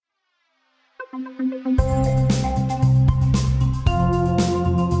Welcome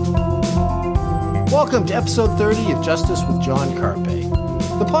to episode 30 of Justice with John Carpe,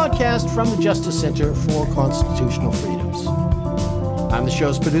 the podcast from the Justice Center for Constitutional Freedoms. I'm the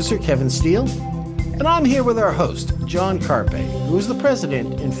show's producer, Kevin Steele, and I'm here with our host, John Carpe, who is the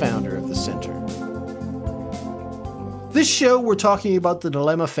president and founder of the center. This show, we're talking about the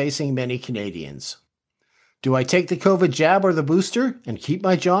dilemma facing many Canadians. Do I take the COVID jab or the booster and keep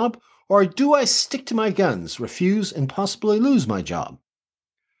my job, or do I stick to my guns, refuse, and possibly lose my job?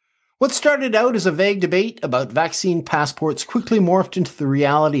 What started out as a vague debate about vaccine passports quickly morphed into the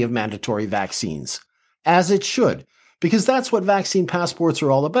reality of mandatory vaccines. As it should, because that's what vaccine passports are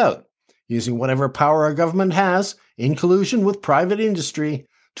all about, using whatever power our government has, in collusion with private industry,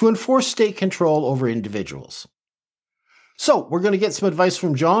 to enforce state control over individuals. So, we're going to get some advice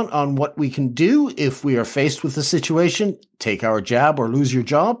from John on what we can do if we are faced with a situation, take our jab or lose your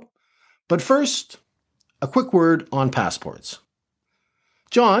job. But first, a quick word on passports.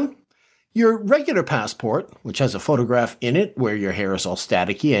 John, your regular passport, which has a photograph in it where your hair is all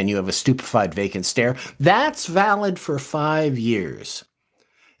staticky and you have a stupefied vacant stare, that's valid for 5 years.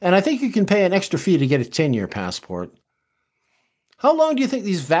 And I think you can pay an extra fee to get a 10-year passport. How long do you think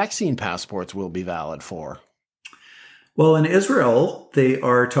these vaccine passports will be valid for? Well, in Israel, they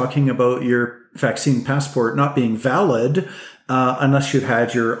are talking about your vaccine passport not being valid unless you've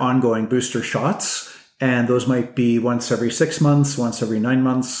had your ongoing booster shots. And those might be once every 6 months, once every 9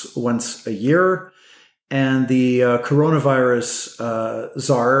 months, once a year. And the coronavirus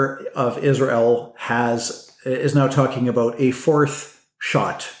czar of Israel is now talking about a fourth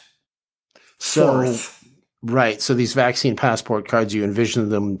shot. Right. So these vaccine passport cards, you envision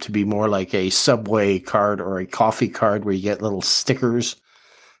them to be more like a Subway card or a coffee card where you get little stickers.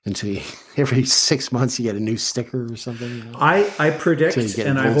 And so every 6 months you get a new sticker or something. You know? I predict,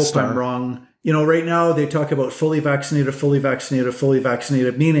 and I hope I'm wrong. You know, right now they talk about fully vaccinated,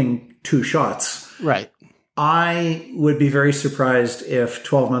 meaning 2 shots. Right. I would be very surprised if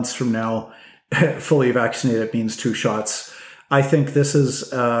 12 months from now, fully vaccinated means 2 shots. I think this is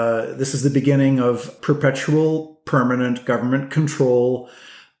the beginning of perpetual, permanent government control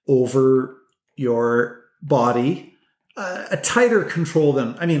over your body. A tighter control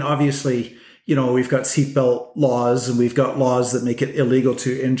than, obviously, you know, we've got seatbelt laws and we've got laws that make it illegal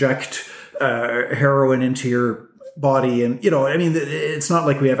to inject heroin into your body. And, it's not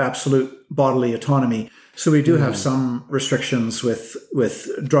like we have absolute bodily autonomy. So we do have some restrictions with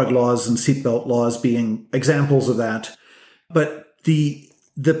drug laws and seatbelt laws being examples of that. But the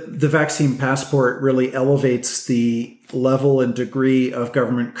vaccine passport really elevates the level and degree of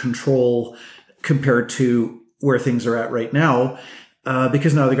government control compared to where things are at right now,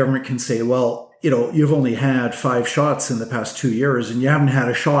 because now the government can say, well, you've only had 5 shots in the past 2 years and you haven't had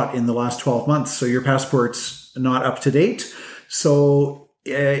a shot in the last 12 months. So your passport's not up to date. So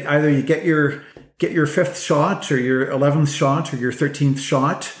either you get your 5th shot or your 11th shot or your 13th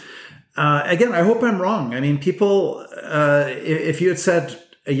shot. Again, I hope I'm wrong. People, if you had said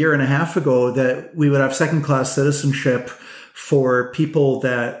a year and a half ago that we would have second-class citizenship for people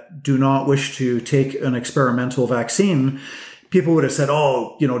that do not wish to take an experimental vaccine, people would have said,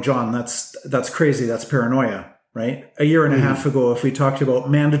 oh, John, that's crazy. That's paranoia, right? A year and a half ago, if we talked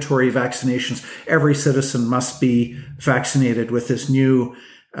about mandatory vaccinations, every citizen must be vaccinated with this new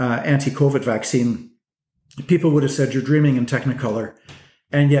anti-COVID vaccine, people would have said, you're dreaming in Technicolor.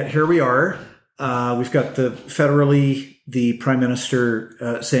 And yet here we are. We've got the Prime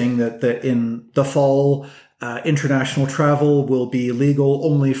Minister saying that in the fall, international travel will be legal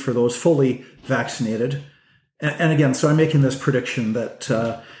only for those fully vaccinated. And again, so I'm making this prediction that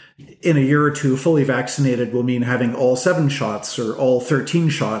in a year or two, fully vaccinated will mean having all 7 shots or all 13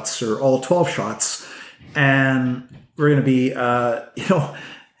 shots or all 12 shots. And we're going to be,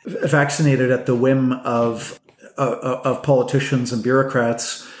 vaccinated at the whim of politicians and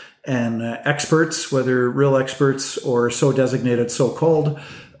bureaucrats and experts, whether real experts or so designated, so-called.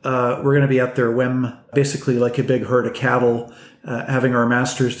 We're going to be at their whim, basically like a big herd of cattle, having our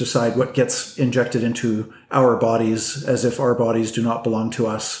masters decide what gets injected into our bodies as if our bodies do not belong to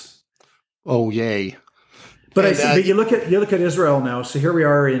us. Oh, yay. But you look at Israel now. So here we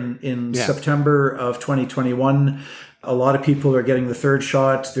are in September of 2021. A lot of people are getting the 3rd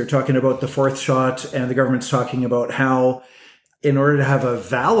shot. They're talking about the 4th shot, and the government's talking about how in order to have a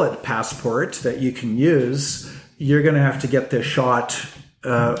valid passport that you can use, you're going to have to get this shot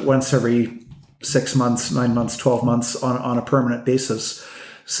once every 6 months, 9 months, 12 months on a permanent basis.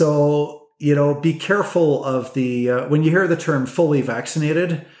 So, be careful of when you hear the term fully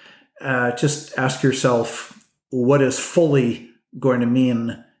vaccinated, just ask yourself, what is fully going to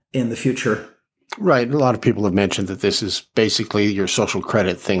mean in the future? Right. A lot of people have mentioned that this is basically your social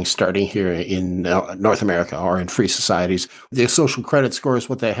credit thing starting here in North America or in free societies. The social credit score is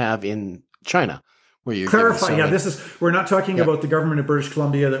what they have in China. Where you clarify, we're not talking about the government of British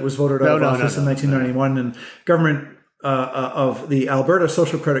Columbia that was voted out of office in 1991, and government of the Alberta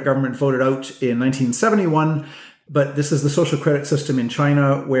Social Credit Government voted out in 1971. But this is the social credit system in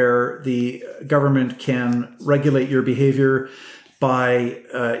China, where the government can regulate your behavior by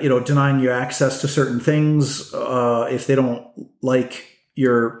denying you access to certain things if they don't like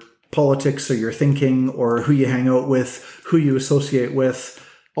your politics or your thinking or who you hang out with, who you associate with.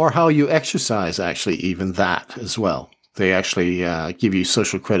 Or how you exercise, actually, even that as well. They actually give you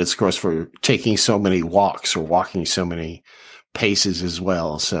social credit scores for taking so many walks or walking so many paces as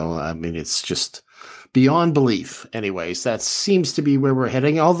well. So, I mean, it's just beyond belief. Anyways, that seems to be where we're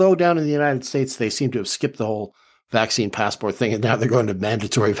heading. Although down in the United States, they seem to have skipped the whole vaccine passport thing, and now they're going to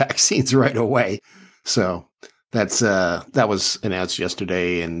mandatory vaccines right away. So that was announced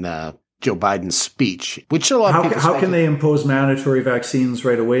yesterday in Joe Biden's speech, which a lot of people how can they impose mandatory vaccines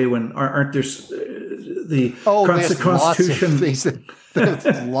right away when aren't there the Constitution?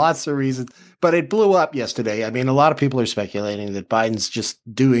 Lots of reasons, but it blew up yesterday. I mean, a lot of people are speculating that Biden's just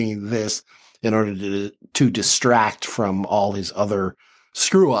doing this in order to distract from all his other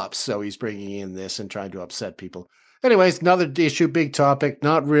screw ups. So he's bringing in this and trying to upset people. Anyways, another issue, big topic,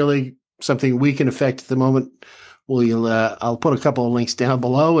 not really something we can affect at the moment. I'll put a couple of links down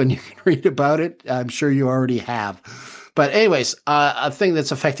below and you can read about it. I'm sure you already have. But anyways, a thing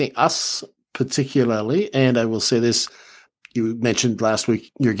that's affecting us particularly, and I will say this, you mentioned last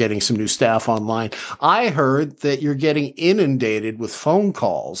week you're getting some new staff online. I heard that you're getting inundated with phone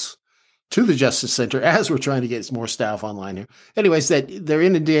calls to the Justice Center as we're trying to get more staff online here. Anyways, that they're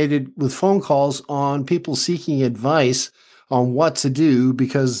inundated with phone calls on people seeking advice on what to do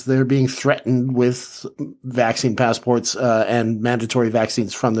because they're being threatened with vaccine passports and mandatory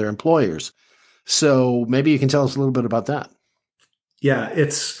vaccines from their employers. So maybe you can tell us a little bit about that. Yeah,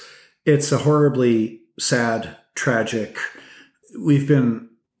 it's a horribly sad, tragic. We've been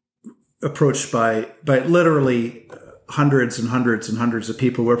approached by literally hundreds and hundreds and hundreds of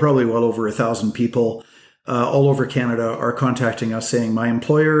people. We're probably well over 1,000 people all over Canada are contacting us saying, my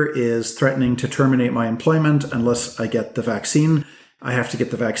employer is threatening to terminate my employment unless I get the vaccine. I have to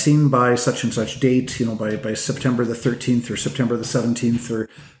get the vaccine by such and such date, by September the 13th or September the 17th, or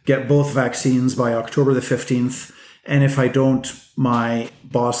get both vaccines by October the 15th. And if I don't, my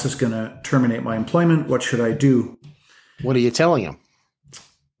boss is going to terminate my employment. What should I do? What are you telling him?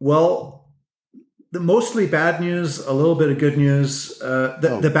 Well, mostly bad news, a little bit of good news.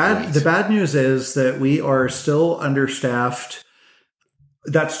 The bad news is that we are still understaffed.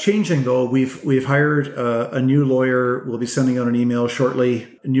 That's changing, though. We've hired a new lawyer. We'll be sending out an email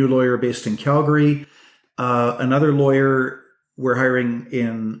shortly. A new lawyer based in Calgary. Another lawyer we're hiring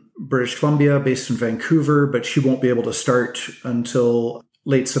in British Columbia, based in Vancouver, but she won't be able to start until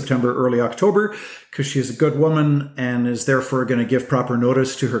late September, early October, because she's a good woman and is therefore going to give proper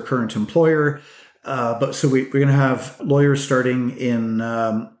notice to her current employer. So we're going to have lawyers starting in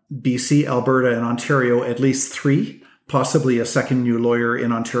BC, Alberta, and Ontario, at least 3, possibly a second new lawyer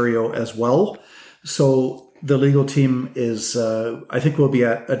in Ontario as well. So the legal team is, I think we'll be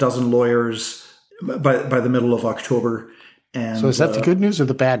at 12 lawyers by the middle of October. And so is that the good news or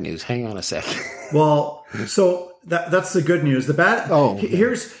the bad news? Hang on a sec. Well, so that's the good news. The bad.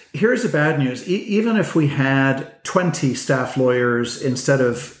 Here's the bad news. Even if we had 20 staff lawyers instead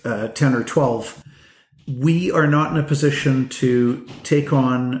of 10 or 12, we are not in a position to take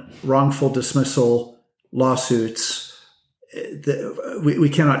on wrongful dismissal lawsuits. We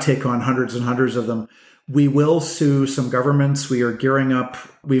cannot take on hundreds and hundreds of them. We will sue some governments. We are gearing up.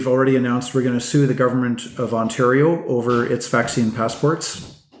 We've already announced we're going to sue the government of Ontario over its vaccine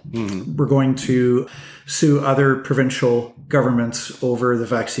passports. Mm-hmm. We're going to sue other provincial governments over the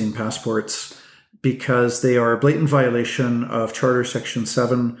vaccine passports because they are a blatant violation of Charter Section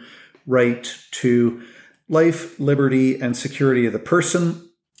 7, right to life, liberty, and security of the person.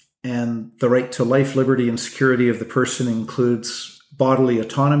 And the right to life, liberty, and security of the person includes bodily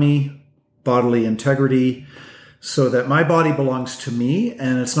autonomy, bodily integrity, so that my body belongs to me,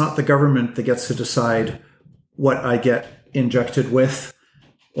 and it's not the government that gets to decide what I get injected with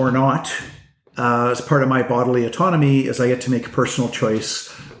or not. As part of my bodily autonomy is I get to make a personal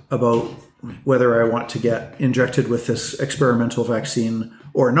choice about whether I want to get injected with this experimental vaccine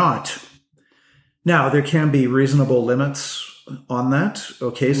or not. Now, there can be reasonable limits on that.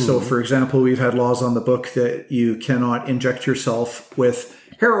 Okay, so for example, we've had laws on the book that you cannot inject yourself with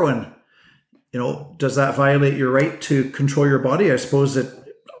heroin. Does that violate your right to control your body? I suppose it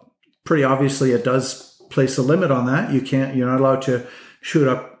pretty obviously it does place a limit on that. You're not allowed to shoot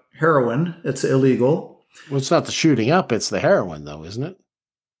up heroin. It's illegal. Well, it's not the shooting up, it's the heroin, though, isn't it?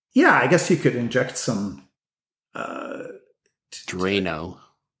 Yeah, I guess you could inject some... Drano.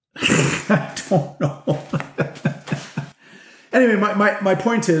 I don't know. Anyway, my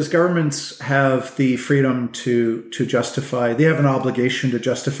point is governments have the freedom to justify, they have an obligation to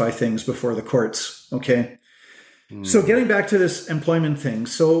justify things before the courts, okay? So getting back to this employment thing.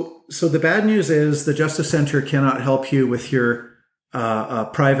 So the bad news is the Justice Center cannot help you with your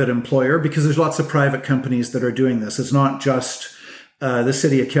private employer because there's lots of private companies that are doing this. It's not just the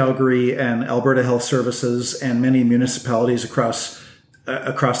City of Calgary and Alberta Health Services and many municipalities across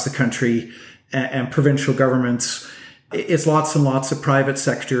the country and provincial governments. It's lots and lots of private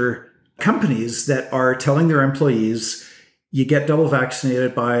sector companies that are telling their employees, you get double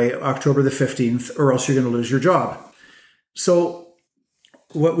vaccinated by October the 15th, or else you're going to lose your job. So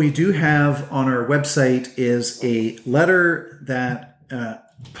what we do have on our website is a letter that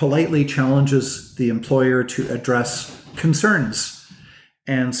politely challenges the employer to address concerns.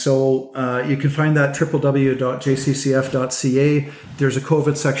 And so you can find that www.jccf.ca. There's a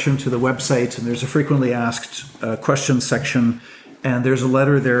COVID section to the website, and there's a frequently asked questions section. And there's a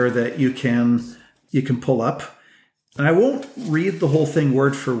letter there that you can pull up. And I won't read the whole thing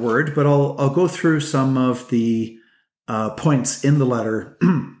word for word, but I'll go through some of the points in the letter.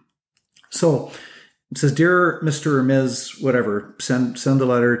 So it says, "Dear Mr. or Ms. whatever, send a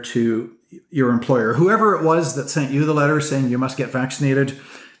letter to your employer." Whoever it was that sent you the letter saying you must get vaccinated,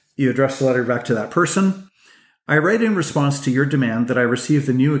 you address the letter back to that person. "I write in response to your demand that I receive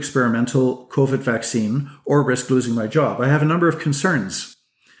the new experimental COVID vaccine or risk losing my job. I have a number of concerns.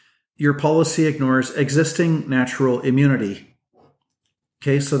 Your policy ignores existing natural immunity."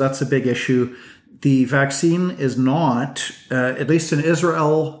 Okay, so that's a big issue. The vaccine is not, at least in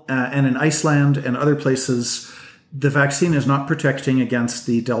Israel and in Iceland and other places, the vaccine is not protecting against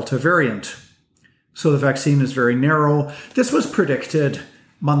the Delta variant. So the vaccine is very narrow. This was predicted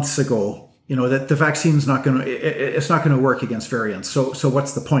months ago, that the vaccine's not going to work against variants. So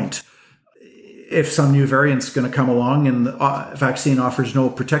what's the point? If some new variant's going to come along and the vaccine offers no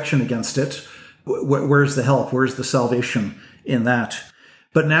protection against it, where's the help? Where's the salvation in that?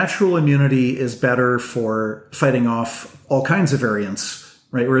 But natural immunity is better for fighting off all kinds of variants,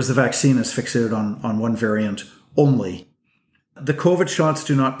 right? Whereas the vaccine is fixated on one variant only. The COVID shots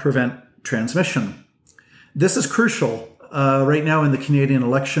do not prevent transmission. This is crucial. Right now in the Canadian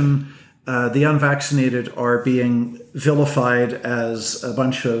election, the unvaccinated are being vilified as a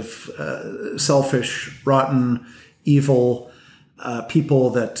bunch of selfish, rotten, evil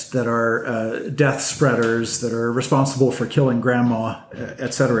people that are death spreaders, that are responsible for killing grandma,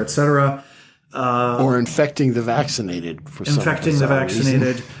 et cetera, et cetera. Or infecting the vaccinated for some infecting the vaccinated.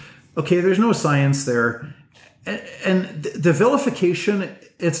 Reason. Okay, there's no science there. And the vilification,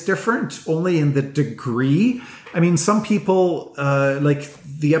 it's different only in the degree. I mean, some people, like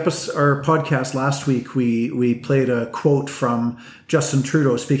our podcast last week, we played a quote from Justin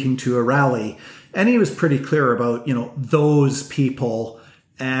Trudeau speaking to a rally, and he was pretty clear about, those people.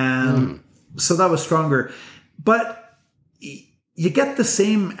 And so that was stronger. But you get the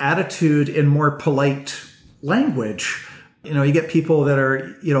same attitude in more polite language. You get people that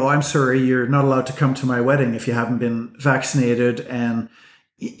are, I'm sorry, you're not allowed to come to my wedding if you haven't been vaccinated. And,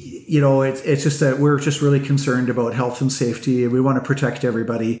 it's just that we're just really concerned about health and safety. And we want to protect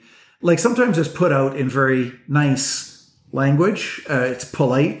everybody. Like sometimes it's put out in very nice language. It's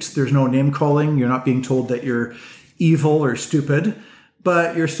polite. There's no name calling. You're not being told that you're evil or stupid,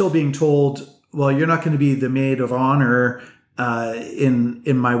 but you're still being told, well, you're not going to be the maid of honor in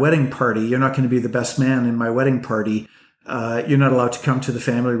my wedding party. You're not going to be the best man in my wedding party. You're not allowed to come to the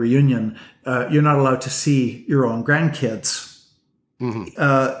family reunion. You're not allowed to see your own grandkids.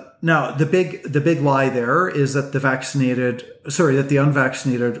 Now, the big lie there is that the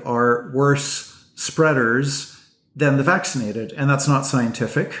unvaccinated are worse spreaders than the vaccinated, and that's not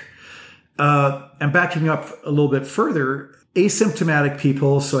scientific. And backing up a little bit further, asymptomatic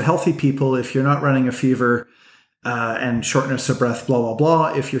people, so healthy people, if you're not running a fever and shortness of breath, blah, blah,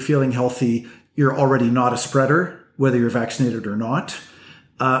 blah, if you're feeling healthy, you're already not a spreader, whether you're vaccinated or not.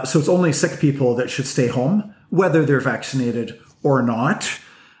 So it's only sick people that should stay home, whether they're vaccinated or not.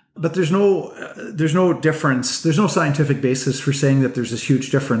 But there's no difference. There's no scientific basis for saying that there's this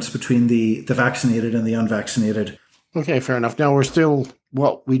huge difference between the vaccinated and the unvaccinated. Okay, fair enough. Now we're still,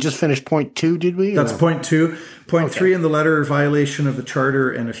 we just finished point 2, did we? That's point 2. Point 3 in the letter, violation of the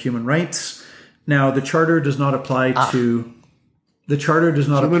Charter and of human rights. Now, the Charter does not apply to... The Charter does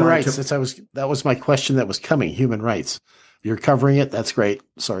not human apply rights. to... That was my question that was coming, human rights. you're covering it. That's great.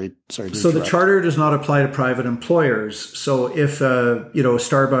 Sorry. So the charter does not apply to private employers. So if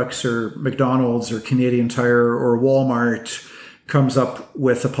Starbucks or McDonald's or Canadian Tire or Walmart comes up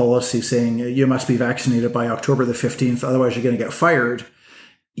with a policy saying you must be vaccinated by October the 15th, otherwise you're going to get fired,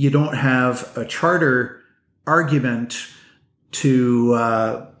 you don't have a charter argument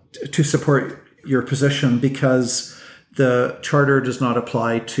to support your position because the charter does not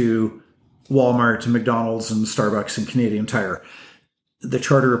apply to Walmart and McDonald's and Starbucks and Canadian Tire. The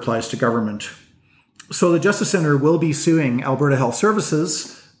charter applies to government. So the Justice Centre will be suing Alberta Health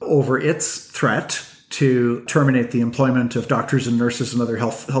Services over its threat to terminate the employment of doctors and nurses and other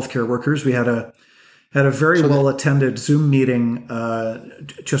healthcare workers. We had a very well-attended Zoom meeting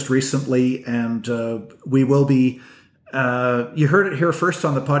just recently, and we will be you heard it here first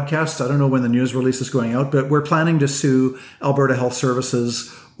on the podcast. I don't know when the news release is going out, but we're planning to sue Alberta Health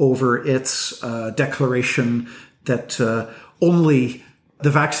Services over its declaration that only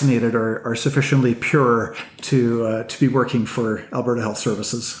the vaccinated are sufficiently pure to be working for Alberta Health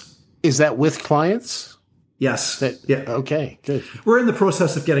Services. Is that with clients? Yes. Yeah. Okay, good. We're in the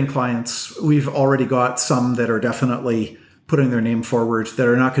process of getting clients. We've already got some that are definitely putting their name forward that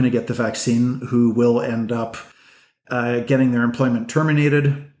are not going to get the vaccine, who will end up getting their employment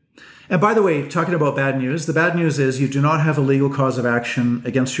terminated. And by the way, talking about bad news, the bad news is you do not have a legal cause of action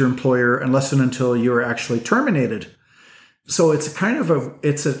against your employer unless and until you are actually terminated. So it's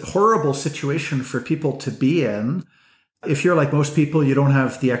it's a horrible situation for people to be in. If you're like most people, you don't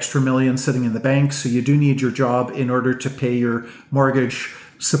have the extra million sitting in the bank, so you do need your job in order to pay your mortgage,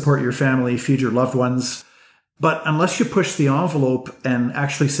 support your family, feed your loved ones. But unless you push the envelope and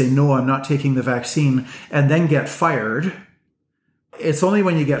actually say, no, I'm not taking the vaccine, and then get fired, it's only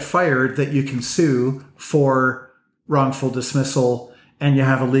when you get fired that you can sue for wrongful dismissal and you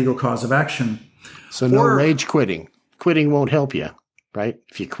have a legal cause of action. So no rage quitting. Quitting won't help you, right?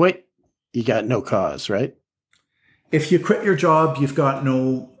 If you quit, you got no cause, right? If you quit your job, you've got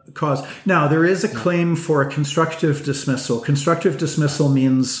no cause. Now, there is a claim for a constructive dismissal. Constructive dismissal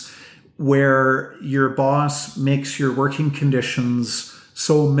means where your boss makes your working conditions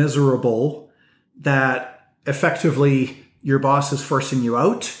so miserable that effectively your boss is forcing you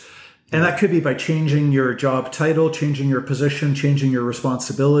out. And that could be by changing your job title, changing your position, changing your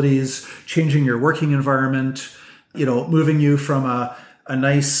responsibilities, changing your working environment, moving you from a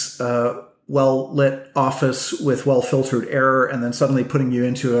nice, well-lit office with well-filtered air, and then suddenly putting you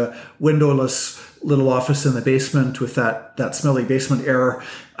into a windowless little office in the basement with that smelly basement air.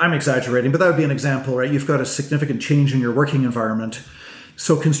 I'm exaggerating, but that would be an example, right? You've got a significant change in your working environment.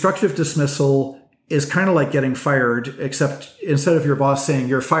 So constructive dismissal is kind of like getting fired, except instead of your boss saying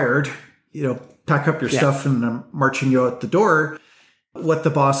you're fired, pack up your stuff and I'm marching you out the door. What the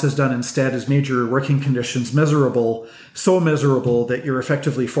boss has done instead is made your working conditions miserable, so miserable that you're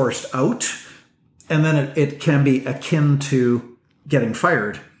effectively forced out. And then it can be akin to getting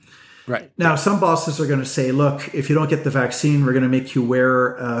fired. Right. Now, some bosses are going to say, look, if you don't get the vaccine, we're going to make you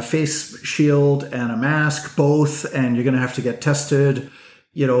wear a face shield and a mask, both, and you're going to have to get tested,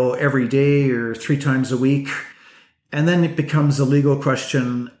 every day or 3 times a week. And then it becomes a legal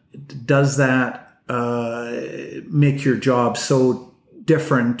question. Does that make your job so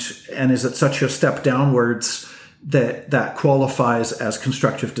different, and is it such a step downwards that qualifies as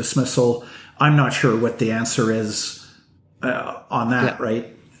constructive dismissal? I'm not sure what the answer is on that,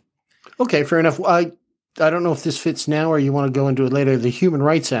 right? Okay, fair enough. I don't know if this fits now or you want to go into it later. The human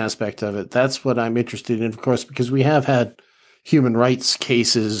rights aspect of it, that's what I'm interested in, of course, because we have had human rights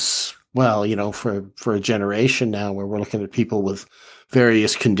cases, for a generation now, where we're looking at people with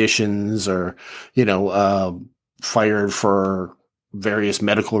various conditions or, fired for various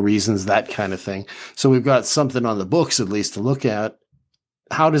medical reasons, that kind of thing. So we've got something on the books, at least, to look at.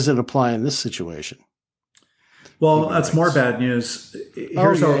 How does it apply in this situation? Well, that's more bad news.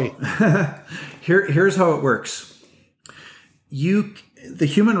 Here's how it works. The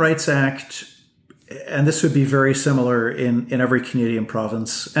Human Rights Act, and this would be very similar in every Canadian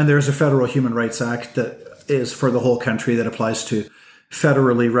province, and there's a federal Human Rights Act that is for the whole country that applies to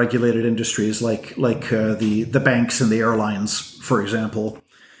federally regulated industries like the banks and the airlines, for example.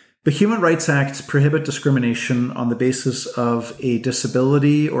 The Human Rights Act prohibit discrimination on the basis of a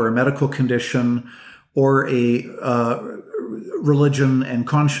disability or a medical condition or a religion and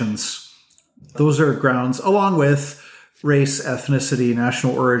conscience. Those are grounds, along with race, ethnicity,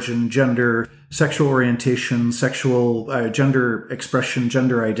 national origin, gender, sexual orientation, sexual gender expression,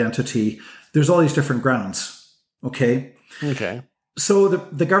 gender identity. There's all these different grounds. Okay. So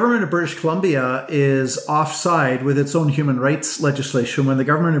the government of British Columbia is offside with its own human rights legislation when the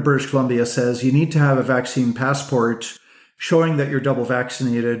government of British Columbia says you need to have a vaccine passport showing that you're double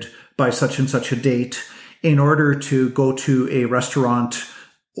vaccinated by such and such a date in order to go to a restaurant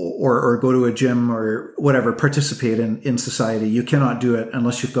or go to a gym or whatever, participate in society. You cannot do it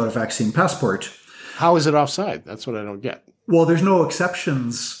unless you've got a vaccine passport. How is it offside? That's what I don't get. Well, there's no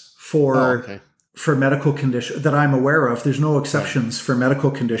exceptions for medical conditions that I'm aware of. There's no exceptions for medical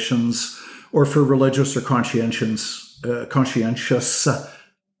conditions or for religious or conscientious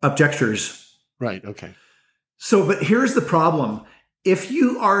objectors. Right. Okay. So, but here's the problem. If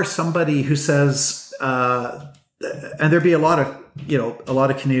you are somebody who says, and there'd be a lot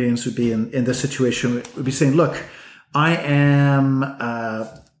of Canadians would be in this situation, would be saying, look, I am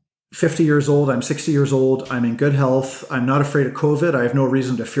 50 years old, I'm 60 years old, I'm in good health, I'm not afraid of COVID, I have no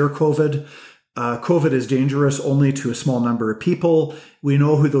reason to fear COVID. COVID is dangerous only to a small number of people. We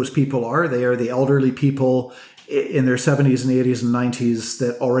know who those people are. They are the elderly people in their 70s and 80s and 90s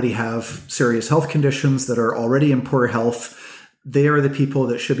that already have serious health conditions, that are already in poor health. They are the people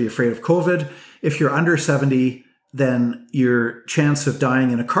that should be afraid of COVID. If you're under 70, then your chance of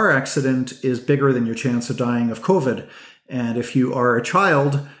dying in a car accident is bigger than your chance of dying of COVID. And if you are a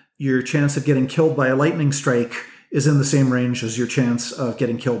child, your chance of getting killed by a lightning strike is in the same range as your chance of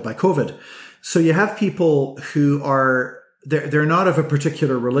getting killed by COVID. So you have people who are, they're not of a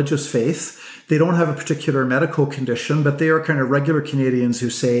particular religious faith. They don't have a particular medical condition, but they are kind of regular Canadians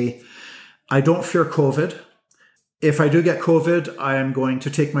who say, I don't fear COVID. If I do get COVID, I am going to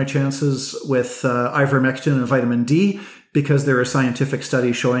take my chances with ivermectin and vitamin D because there are scientific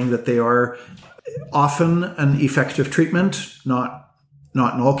studies showing that they are often an effective treatment, not in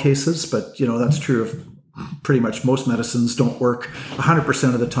all cases, but that's true of pretty much most medicines. Don't work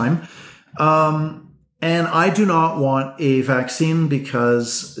 100% of the time. And I do not want a vaccine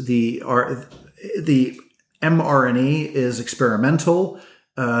because the mRNA is experimental.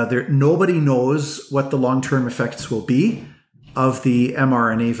 Nobody knows what the long-term effects will be of the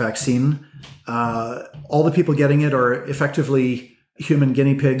mRNA vaccine. All the people getting it are effectively human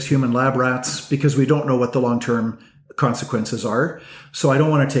guinea pigs, human lab rats, because we don't know what the long-term consequences are. So I don't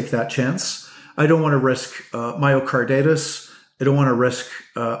want to take that chance. I don't want to risk myocarditis. I don't want to risk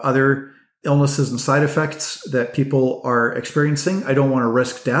other illnesses and side effects that people are experiencing. I don't want to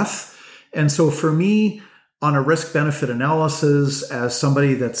risk death. And so for me, on a risk-benefit analysis, as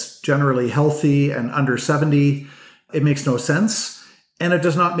somebody that's generally healthy and under 70, it makes no sense. And it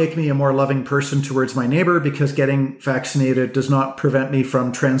does not make me a more loving person towards my neighbor because getting vaccinated does not prevent me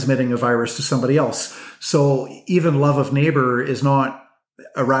from transmitting a virus to somebody else. So even love of neighbor is not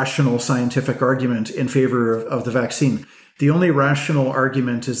a rational scientific argument in favor of the vaccine. The only rational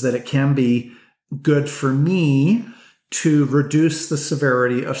argument is that it can be good for me to reduce the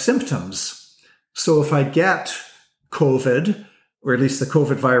severity of symptoms. So if I get COVID, or at least the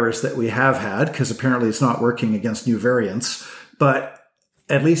COVID virus that we have had, because apparently it's not working against new variants, but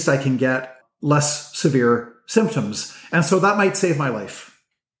at least I can get less severe symptoms. And so that might save my life,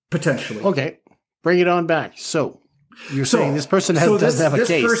 potentially. Okay, bring it on back. So you're saying this person doesn't have a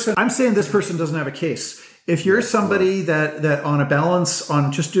case. I'm saying this person doesn't have a case. If you're somebody that on a balance,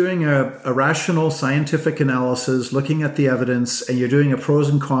 on just doing a rational scientific analysis, looking at the evidence, and you're doing a pros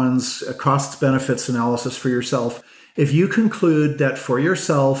and cons, a costs benefits analysis for yourself, if you conclude that for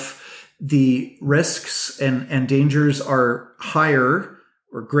yourself, the risks and dangers are higher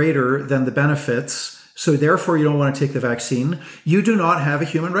or greater than the benefits, so therefore you don't want to take the vaccine, you do not have a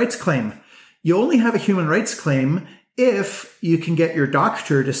human rights claim. You only have a human rights claim if you can get your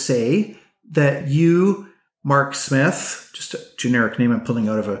doctor to say that you, Mark Smith, just a generic name I'm pulling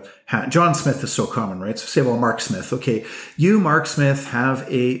out of a hat. John Smith is so common, right? So say, well, Mark Smith. Okay. You, Mark Smith, have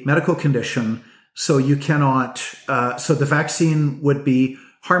a medical condition, so you cannot, so the vaccine would be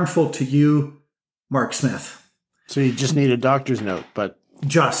harmful to you, Mark Smith. So you just need a doctor's note, but.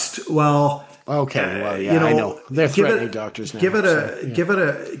 Okay, well, yeah, I know. They're threatening doctors now. Give it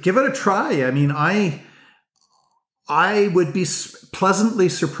a try. I mean, I would be pleasantly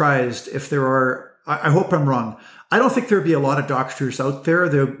surprised if there are, I hope I'm wrong. I don't think there'd be a lot of doctors out there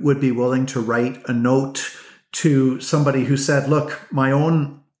that would be willing to write a note to somebody who said, look, my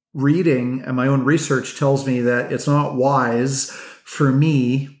own reading and my own research tells me that it's not wise for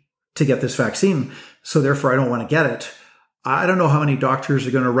me to get this vaccine. So therefore I don't want to get it. I don't know how many doctors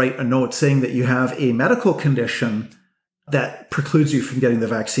are going to write a note saying that you have a medical condition that precludes you from getting the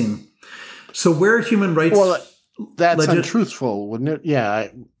vaccine. So where human rights... Well, that's untruthful, wouldn't it? Yeah,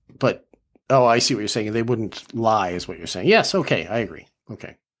 but... Oh, I see what you're saying. They wouldn't lie is what you're saying. Yes, okay, I agree.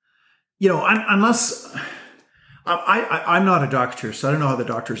 Okay. Unless... I'm not a doctor, so I don't know how the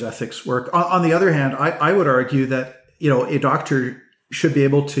doctor's ethics work. On the other hand, I would argue that, a doctor should be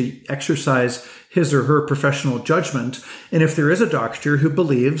able to exercise his or her professional judgment. And if there is a doctor who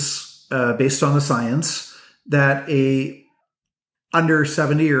believes, based on the science, that a under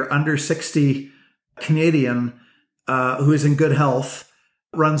 70 or under 60 Canadian who is in good health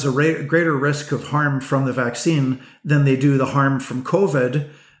runs a greater risk of harm from the vaccine than they do the harm from COVID,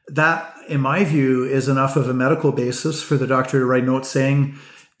 that, in my view, is enough of a medical basis for the doctor to write notes saying,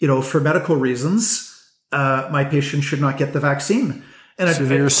 for medical reasons, my patient should not get the vaccine. And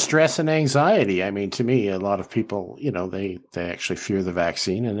severe stress and anxiety. I mean, to me, a lot of people, they actually fear the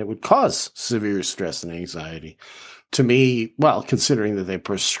vaccine, and it would cause severe stress and anxiety. To me, well, considering that they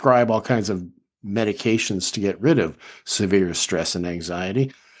prescribe all kinds of medications to get rid of severe stress and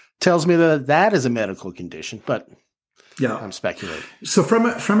anxiety, tells me that is a medical condition, but yeah, I'm speculating. So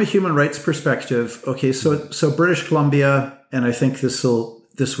from a human rights perspective, okay, so British Columbia, and I think this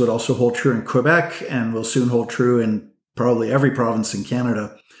would also hold true in Quebec and will soon hold true in probably every province in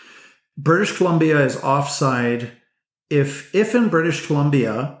Canada. British Columbia is offside if in British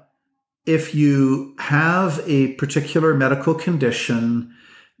Columbia, if you have a particular medical condition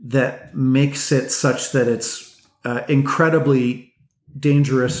that makes it such that it's incredibly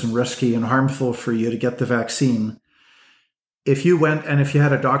dangerous and risky and harmful for you to get the vaccine, if you went and if you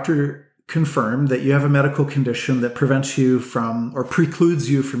had a doctor confirm that you have a medical condition that prevents you from or precludes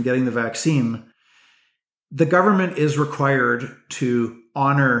you from getting the vaccine, the government is required to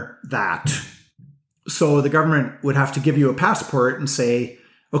honor that. So the government would have to give you a passport and say,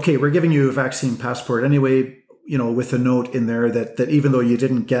 okay, we're giving you a vaccine passport anyway, with a note in there that even though you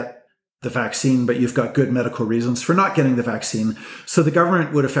didn't get the vaccine, but you've got good medical reasons for not getting the vaccine. So the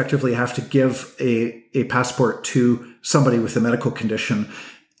government would effectively have to give a passport to somebody with a medical condition.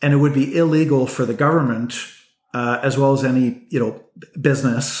 And it would be illegal for the government, as well as any,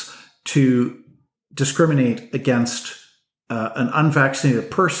 business, to discriminate against an unvaccinated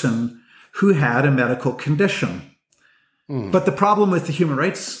person who had a medical condition. But the problem with the human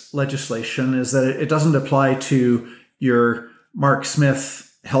rights legislation is that it doesn't apply to your Mark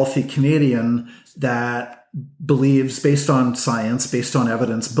Smith healthy Canadian that believes, based on science, based on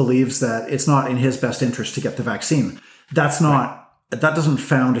evidence, believes that it's not in his best interest to get the vaccine. That doesn't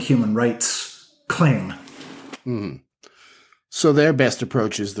found a human rights claim. So their best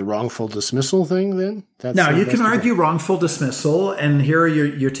approach is the wrongful dismissal thing, then? Now, you can argue wrongful dismissal, and here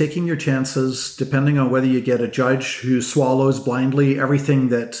you're taking your chances, depending on whether you get a judge who swallows blindly everything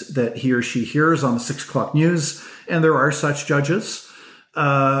that he or she hears on the 6 o'clock news, and there are such judges,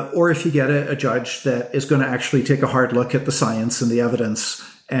 or if you get a judge that is going to actually take a hard look at the science and the evidence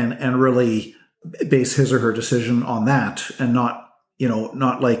and really base his or her decision on that, and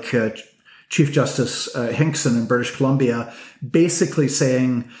not like Chief Justice Hinkson in British Columbia, basically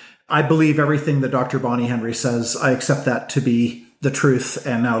saying, I believe everything that Dr. Bonnie Henry says. I accept that to be the truth.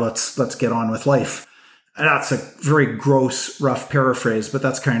 And now let's get on with life. And that's a very gross, rough paraphrase, but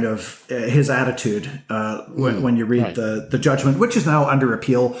that's kind of his attitude when you read the judgment, which is now under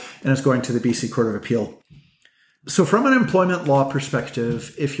appeal and is going to the BC Court of Appeal. So from an employment law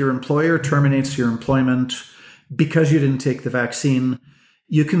perspective, if your employer terminates your employment because you didn't take the vaccine,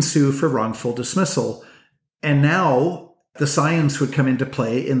 you can sue for wrongful dismissal. And now the science would come into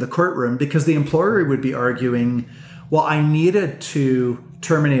play in the courtroom because the employer would be arguing, well, I needed to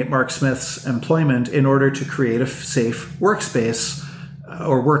terminate Mark Smith's employment in order to create a safe workspace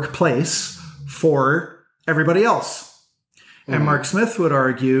or workplace for everybody else. And Mark Smith would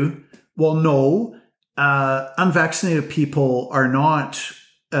argue, well, no, unvaccinated people are not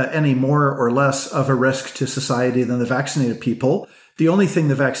any more or less of a risk to society than the vaccinated people. The only thing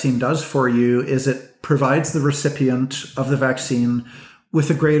the vaccine does for you is it provides the recipient of the vaccine with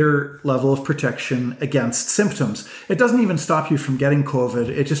a greater level of protection against symptoms. It doesn't even stop you from getting COVID.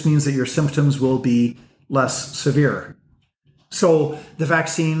 It just means that your symptoms will be less severe. So the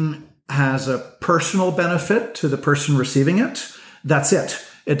vaccine has a personal benefit to the person receiving it. That's it.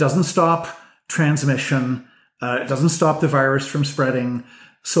 It doesn't stop transmission. It doesn't stop the virus from spreading.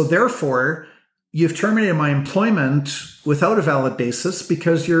 So therefore, you've terminated my employment without a valid basis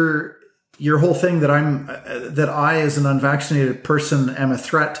because your whole thing that I as an unvaccinated person am a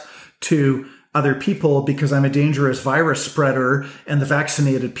threat to other people because I'm a dangerous virus spreader and the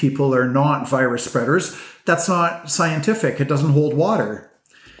vaccinated people are not virus spreaders. That's not scientific. It doesn't hold water.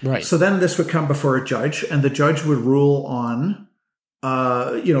 Right. So then this would come before a judge, and the judge would rule on,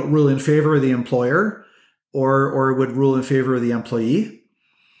 rule in favor of the employer, or would rule in favor of the employee.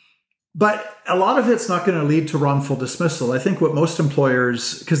 But a lot of it's not going to lead to wrongful dismissal. I think what most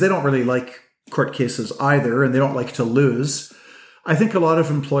employers, because they don't really like court cases either, and they don't like to lose, I think a lot of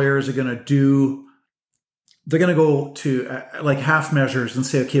employers are going to do they're going to go to like half measures and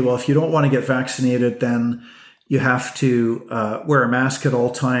say, okay, well, if you don't want to get vaccinated, then you have to wear a mask at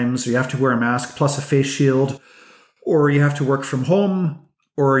all times, or you have to wear a mask plus a face shield, or you have to work from home,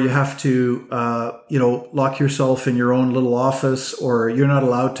 or you have to, lock yourself in your own little office, or you're not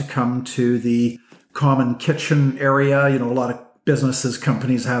allowed to come to the common kitchen area. A lot of businesses,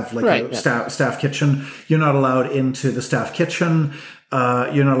 companies have like staff kitchen. You're not allowed into the staff kitchen.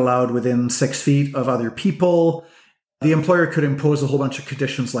 You're not allowed within 6 feet of other people. The employer could impose a whole bunch of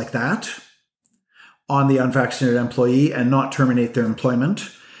conditions like that on the unvaccinated employee and not terminate their employment.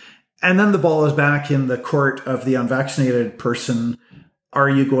 And then the ball is back in the court of the unvaccinated person. Are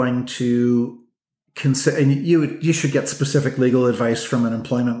you going to consider, and you should get specific legal advice from an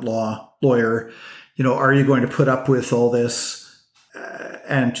employment law lawyer. Are you going to put up with all this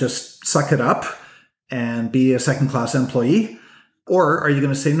and just suck it up and be a second-class employee? Or are you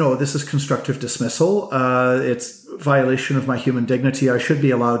going to say, no, this is constructive dismissal. It's violation of my human dignity. I should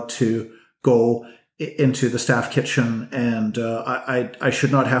be allowed to go into the staff kitchen, and I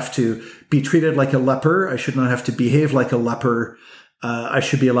should not have to be treated like a leper. I should not have to behave like a leper. I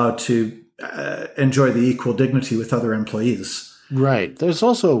should be allowed to enjoy the equal dignity with other employees. Right. There's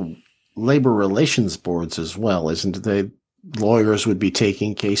also labor relations boards as well, isn't it? Lawyers would be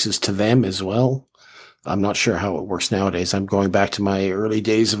taking cases to them as well. I'm not sure how it works nowadays. I'm going back to my early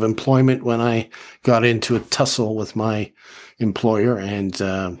days of employment when I got into a tussle with my employer, and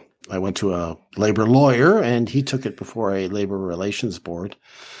I went to a labor lawyer, and he took it before a labor relations board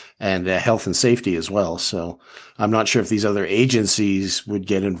and health and safety as well. So I'm not sure if these other agencies would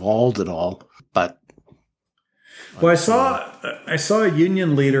get involved at all, but. Well, I saw a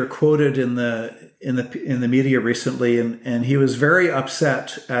union leader quoted in the media recently, and he was very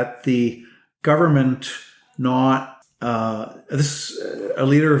upset at the government not this a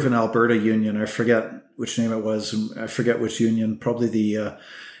leader of an Alberta union. I forget which name it was. I forget which union. Probably the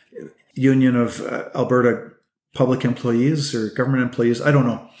Union of Alberta Public Employees or Government Employees. I don't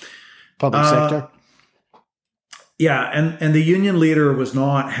know. Public sector. Yeah, and the union leader was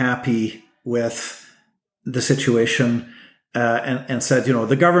not happy with the situation, and said,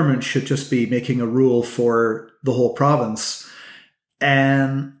 the government should just be making a rule for the whole province.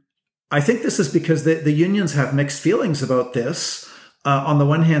 And I think this is because the unions have mixed feelings about this. On the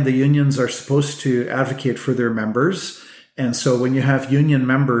one hand, the unions are supposed to advocate for their members. And so when you have union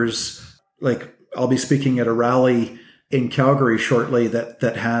members, like I'll be speaking at a rally in Calgary shortly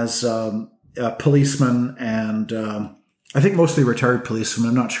that has policemen and I think mostly retired policemen.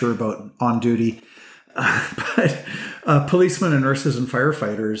 I'm not sure about on duty. But policemen and nurses and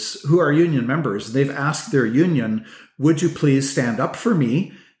firefighters who are union members, they've asked their union, would you please stand up for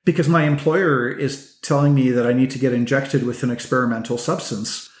me? Because my employer is telling me that I need to get injected with an experimental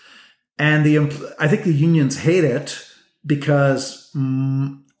substance. And I think the unions hate it because,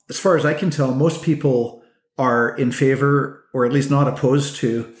 as far as I can tell, most people are in favor or at least not opposed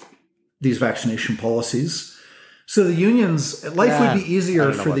to these vaccination policies. So the unions, life would be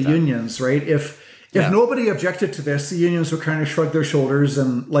easier for the unions, right? If nobody objected to this, the unions would kind of shrug their shoulders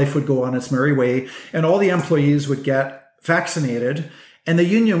and life would go on its merry way, and all the employees would get vaccinated, and the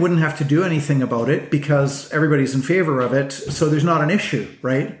union wouldn't have to do anything about it because everybody's in favor of it. So there's not an issue,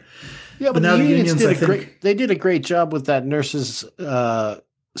 right? Yeah, but now the unions did a great job with that nurses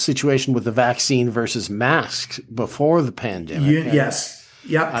situation with the vaccine versus masks before the pandemic. Yes.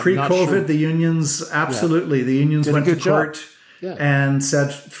 Yeah. Pre-COVID, sure. The unions, absolutely. Yeah. The unions went to court. Yeah. And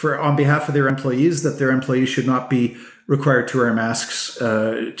said on behalf of their employees that their employees should not be required to wear masks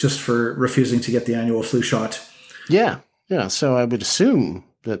just for refusing to get the annual flu shot. Yeah. Yeah. So I would assume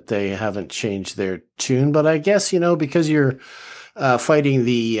that they haven't changed their tune, but I guess, because you're fighting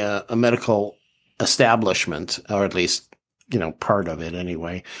the medical establishment, or at least, part of it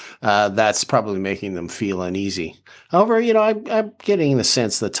anyway, that's probably making them feel uneasy. However, I'm getting the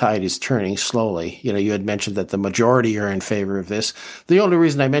sense the tide is turning slowly. You had mentioned that the majority are in favor of this. The only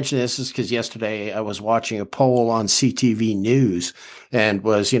reason I mention this is because yesterday I was watching a poll on CTV News and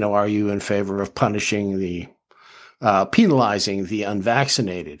was, are you in favor of punishing penalizing the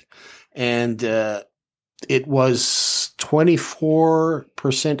unvaccinated? And it was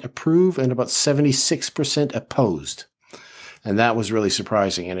 24% approve and about 76% opposed. And that was really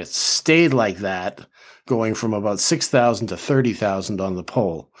surprising. And it stayed like that, going from about 6,000 to 30,000 on the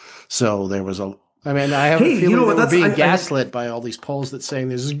poll. So there was I have a feeling that we're being gaslit by all these polls that saying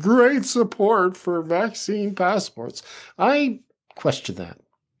there's great support for vaccine passports. I question that.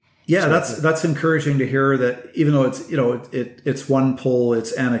 Yeah, that's encouraging to hear that, even though it's it's one poll,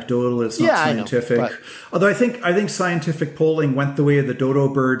 it's anecdotal, it's not scientific. I know, although I think scientific polling went the way of the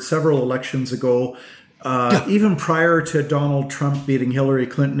dodo bird several elections ago. Even prior to Donald Trump beating Hillary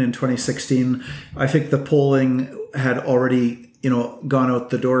Clinton in 2016, I think the polling had already, gone out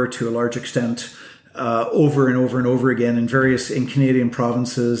the door to a large extent, over and over and over again in Canadian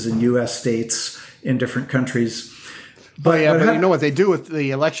provinces, in U.S. states, in different countries. But you know what they do with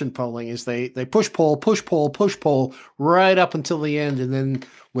the election polling is they push poll right up until the end, and then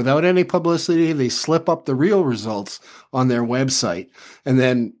without any publicity, they slip up the real results on their website. And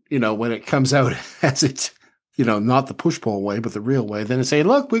then, when it comes out as it's, not the push poll way, but the real way, then they say,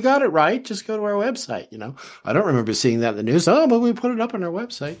 look, we got it right. Just go to our website. I don't remember seeing that in the news. Oh, but we put it up on our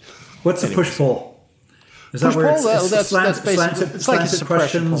website. What's a push poll? Is that where that's basically slanted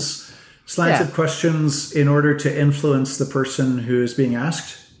questions? Slanted questions in order to influence the person who is being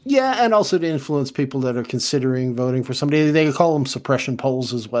asked? Yeah, and also to influence people that are considering voting for somebody. They call them suppression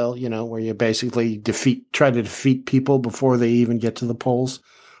polls as well, where you basically try to defeat people before they even get to the polls.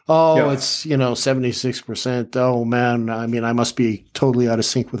 Oh, yeah. It's, 76%. Oh, man, I must be totally out of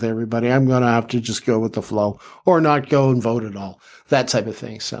sync with everybody. I'm going to have to just go with the flow or not go and vote at all. That type of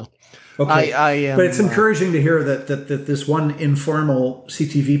thing, so... Okay, but it's encouraging to hear that this one informal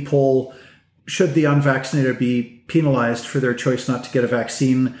CTV poll, should the unvaccinated be penalized for their choice not to get a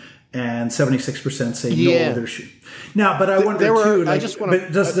vaccine, and 76% say no. There should. Now, but I wonder too.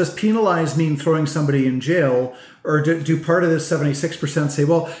 Does penalize mean throwing somebody in jail, or do part of this 76% say,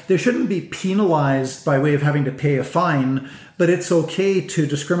 well, they shouldn't be penalized by way of having to pay a fine, but it's okay to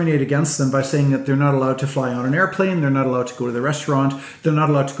discriminate against them by saying that they're not allowed to fly on an airplane, they're not allowed to go to the restaurant, they're not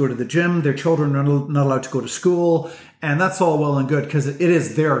allowed to go to the gym, their children are not allowed to go to school, and that's all well and good because it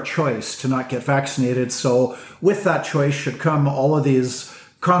is their choice to not get vaccinated. So with that choice should come all of these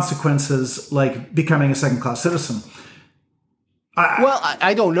consequences, like becoming a second-class citizen.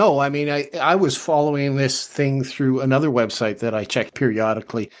 I don't know. I was following this thing through another website that I check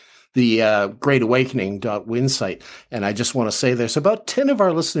periodically, the greatawakening.win site. And I just want to say there's about 10 of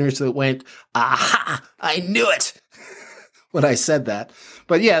our listeners that went, aha, I knew it when I said that.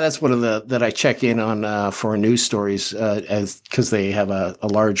 But yeah, that's one of that I check in on for news stories because they have a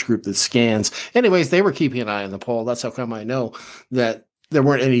large group that scans. Anyways, they were keeping an eye on the poll. That's how come I know that there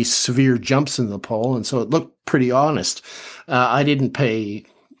weren't any severe jumps in the poll, and so it looked pretty honest. I didn't pay,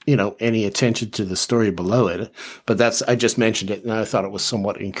 any attention to the story below it, but I just mentioned it, and I thought it was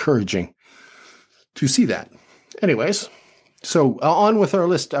somewhat encouraging to see that. Anyways, so on with our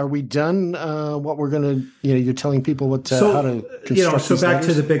list. Are we done? What we're going to, you're telling people how to construct So back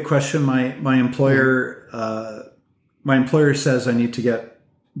to the big question. My employer, says I need to get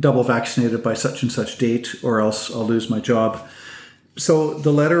double vaccinated by such and such date, or else I'll lose my job. So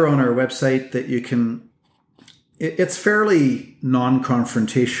the letter on our website that you can, it's fairly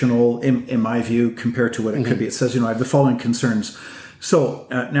non-confrontational in my view compared to what it could be. It says, I have the following concerns. So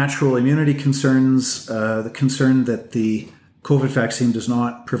natural immunity concerns, the concern that the COVID vaccine does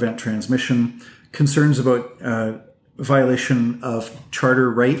not prevent transmission, concerns about violation of charter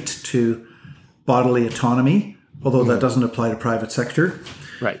right to bodily autonomy, although that doesn't apply to private sector.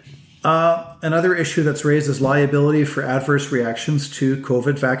 Right. Another issue that's raised is liability for adverse reactions to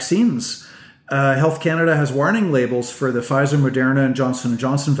COVID vaccines. Health Canada has warning labels for the Pfizer, Moderna, and Johnson &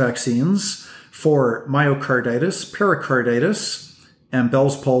 Johnson vaccines for myocarditis, pericarditis, and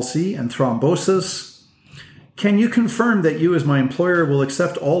Bell's palsy, and thrombosis. Can you confirm that you, as my employer, will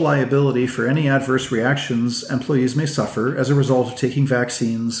accept all liability for any adverse reactions employees may suffer as a result of taking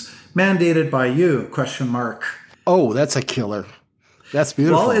vaccines mandated by you? ? Oh, that's a killer. That's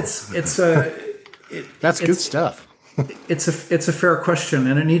beautiful. Well, that's good stuff. It's a fair question,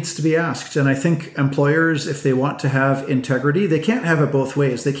 and it needs to be asked. And I think employers, if they want to have integrity, they can't have it both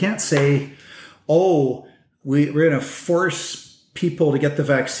ways. They can't say, "Oh, we're going to force people to get the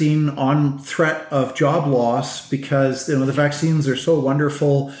vaccine on threat of job loss because the vaccines are so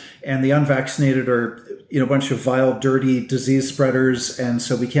wonderful, and the unvaccinated are a bunch of vile, dirty disease spreaders, and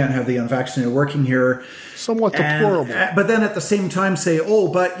so we can't have the unvaccinated working here." Somewhat deplorable. But then at the same time say, "Oh,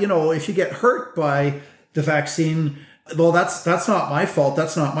 but if you get hurt by the vaccine, well, that's not my fault.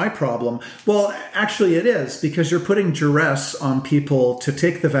 That's not my problem." Well, actually it is, because you're putting duress on people to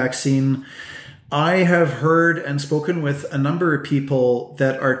take the vaccine. I have heard and spoken with a number of people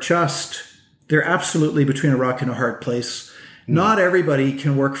that are they're absolutely between a rock and a hard place. Not everybody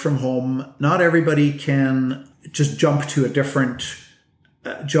can work from home. Not everybody can just jump to a different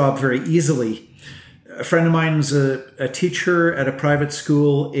job very easily. A friend of mine's a teacher at a private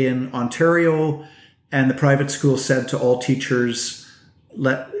school in Ontario, and the private school said to all teachers,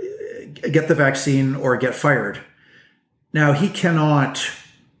 get the vaccine or get fired. Now, he cannot,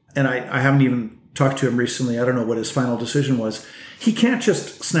 and I haven't even talked to him recently. I don't know what his final decision was. He can't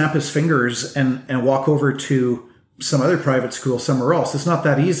just snap his fingers and walk over to some other private school somewhere else. It's not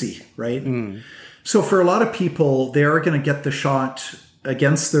that easy, right? So for a lot of people, they are going to get the shot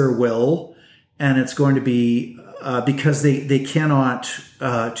against their will, and it's going to be because they cannot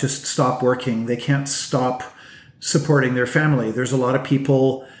just stop working. They can't stop supporting their family. There's a lot of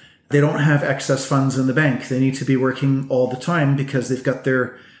people, they don't have excess funds in the bank. They need to be working all the time because they've got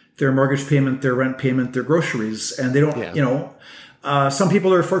their mortgage payment, their rent payment, their groceries, and they don't, some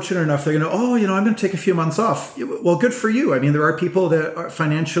people are fortunate enough, they're going to, I'm going to take a few months off. Well, good for you. I mean, there are people that are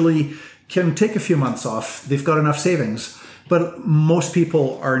financially can take a few months off. They've got enough savings, but most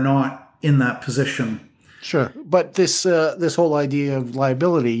people are not in that position. Sure. But this whole idea of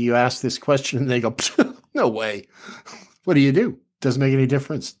liability, you ask this question and they go, no way. What do? Doesn't make any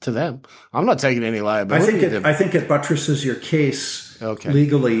difference to them. I'm not taking any liability. I think it buttresses your case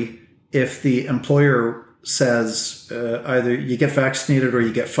legally if the employer says either you get vaccinated or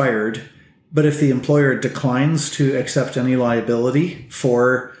you get fired. But if the employer declines to accept any liability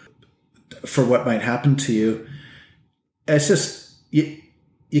for what might happen to you, it's just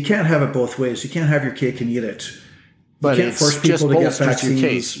you can't have it both ways. You can't have your cake and eat it. But you can't force people to get vaccines. Your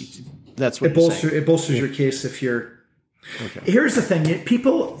case. That's what it bolsters your case if you're. Okay. Here's the thing: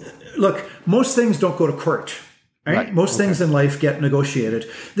 people look. Most things don't go to court. Right? Most things in life get negotiated.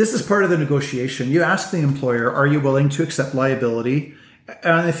 This is part of the negotiation. You ask the employer, "Are you willing to accept liability?"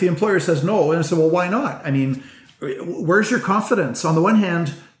 And if the employer says no, and I say, "Well, why not?" I mean, where's your confidence? On the one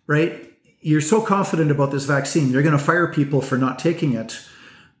hand, right? You're so confident about this vaccine, you're going to fire people for not taking it.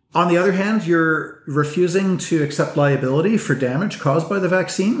 On the other hand, you're refusing to accept liability for damage caused by the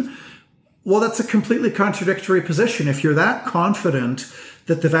vaccine. Well, that's a completely contradictory position. If you're that confident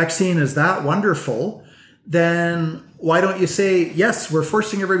that the vaccine is that wonderful, then why don't you say, yes, we're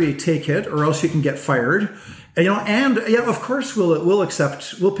forcing everybody to take it or else you can get fired. And of course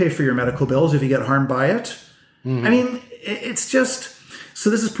we'll pay for your medical bills if you get harmed by it. I mean, it's just, so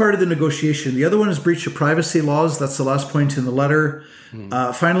this is part of the negotiation. The other one is breach of privacy laws. That's the last point in the letter.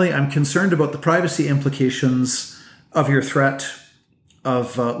 Finally, I'm concerned about the privacy implications of your threat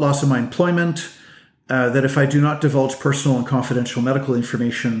of loss of my employment, that if I do not divulge personal and confidential medical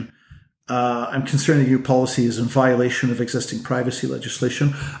information, I'm concerned that your policy is in violation of existing privacy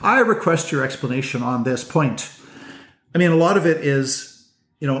legislation. I request your explanation on this point. I mean, a lot of it is,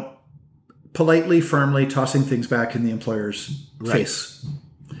 politely, firmly tossing things back in the employer's face.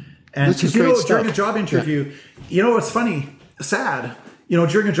 And during a job interview, what's funny, sad,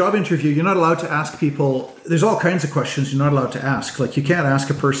 during a job interview, you're not allowed to ask people, there's all kinds of questions you're not allowed to ask. Like you can't ask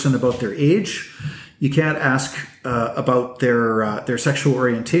a person about their age. You can't ask about their sexual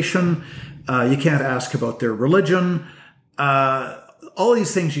orientation. You can't ask about their religion. All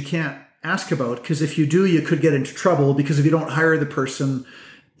these things you can't ask about because if you do, you could get into trouble because if you don't hire the person,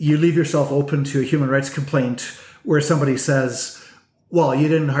 you leave yourself open to a human rights complaint where somebody says, well, you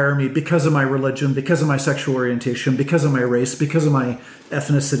didn't hire me because of my religion, because of my sexual orientation, because of my race, because of my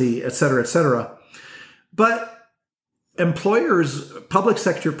ethnicity, et cetera, et cetera. But employers, public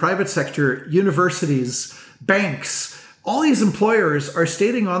sector, private sector, universities, banks, all these employers are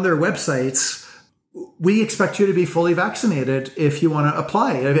stating on their websites, we expect you to be fully vaccinated if you want to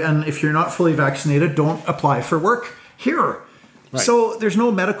apply. And if you're not fully vaccinated, don't apply for work here. Right. So there's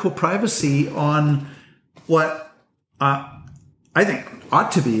no medical privacy on what I think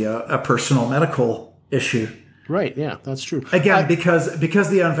ought to be a personal medical issue. Right. Yeah, that's true. Again, because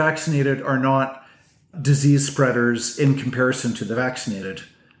the unvaccinated are not disease spreaders in comparison to the vaccinated.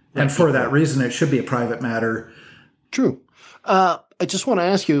 Right. And for that reason, it should be a private matter. True. I just want to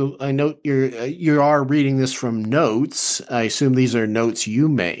ask you, I note you are reading this from notes. I assume these are notes you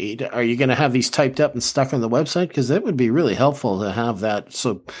made. Are you going to have these typed up and stuck on the website? Because that would be really helpful to have that.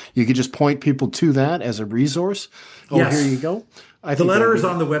 So you could just point people to that as a resource. Oh, yes. Here you go. The letter is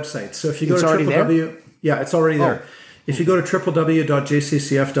on the website. So if you go to it's already there. If you go to www.jccf.ca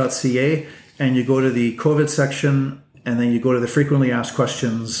and you go to the COVID section and then you go to the frequently asked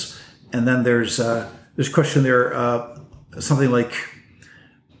questions, and then there's a question there, something like,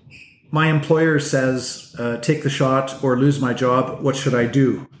 my employer says, take the shot or lose my job. What should I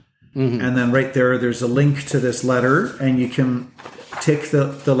do? Mm-hmm. And then right there's a link to this letter, and you can take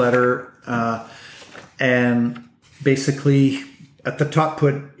the letter and basically at the top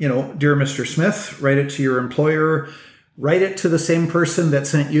put, Dear Mr. Smith, write it to your employer, write it to the same person that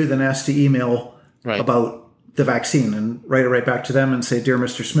sent you the nasty email about the vaccine, and write it right back to them and say, Dear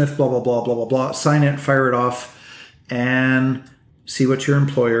Mr. Smith, blah, blah, blah, blah, blah, blah. Sign it, fire it off, and see what your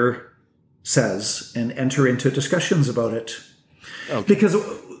employer says and enter into discussions about it. Okay. Because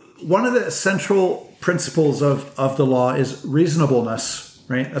one of the central principles of the law is reasonableness,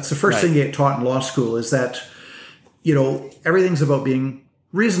 right? That's the first thing you get taught in law school, is that, everything's about being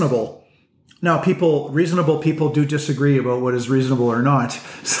reasonable. Now, reasonable people do disagree about what is reasonable or not.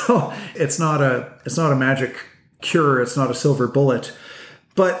 So it's not a magic cure. It's not a silver bullet.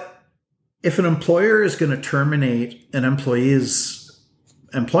 But if an employer is going to terminate an employee's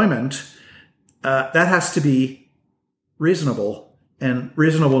employment, that has to be reasonable. And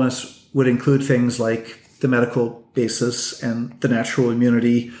reasonableness would include things like the medical basis and the natural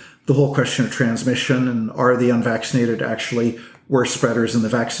immunity, the whole question of transmission, and are the unvaccinated actually worse spreaders than the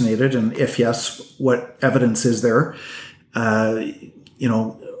vaccinated? And if yes, what evidence is there?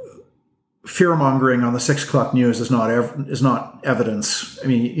 Fear-mongering on the 6 o'clock news is not evidence. I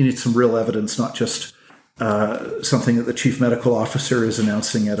mean, you need some real evidence, not just something that the chief medical officer is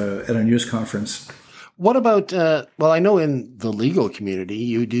announcing at a news conference. What about, I know in the legal community,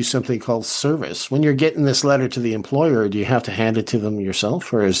 you do something called service. When you're getting this letter to the employer, do you have to hand it to them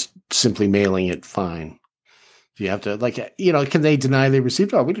yourself, or is simply mailing it fine? Do you have to, can they deny they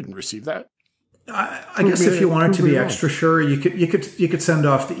received it? Oh, we didn't receive that. I guess if you wanted to be extra sure, you could send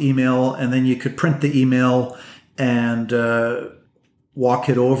off the email, and then you could print the email and walk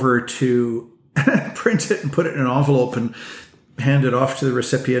it over to print it and put it in an envelope and hand it off to the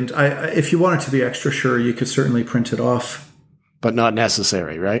recipient. If you wanted to be extra sure, you could certainly print it off. But not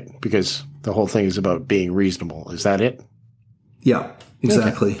necessary, right? Because the whole thing is about being reasonable. Is that it? Yeah,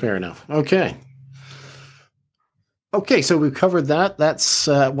 exactly. Okay, fair enough. Okay, so we've covered that. That's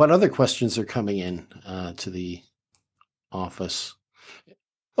what other questions are coming in to the office.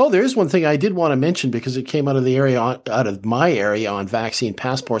 Oh, there is one thing I did want to mention because it came out of my area on vaccine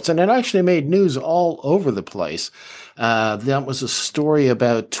passports, and it actually made news all over the place. That was a story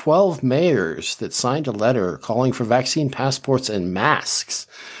about 12 mayors that signed a letter calling for vaccine passports and masks.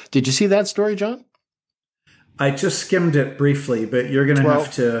 Did you see that story, John? I just skimmed it briefly, but you're going to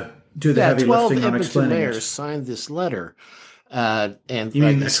have to do the heavy lifting on explaining it. 12 mayors signed this letter. And you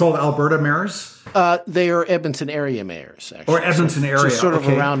mean it's called Alberta mayors? They are Edmonton area mayors, actually. Or Edmonton area. Just sort of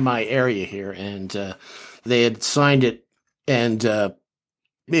around my area here. And they had signed it, and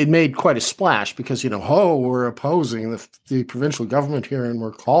it made quite a splash because, we're opposing the provincial government here, and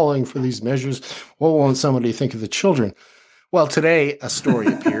we're calling for these measures. What won't somebody think of the children? Well, today a story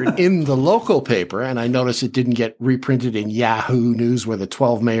appeared in the local paper, and I noticed it didn't get reprinted in Yahoo News where the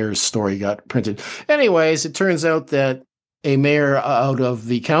 12 mayors story got printed. Anyways, it turns out that a mayor out of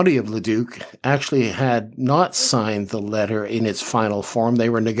the county of Leduc actually had not signed the letter in its final form. They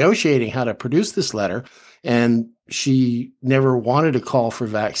were negotiating how to produce this letter, and she never wanted to call for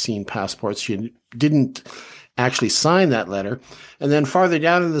vaccine passports. She didn't actually sign that letter. And then farther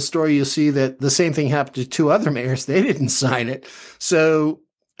down in the story, you'll see that the same thing happened to 2 other mayors. They didn't sign it. So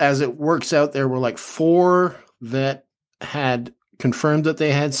as it works out, there were 4 that had confirmed that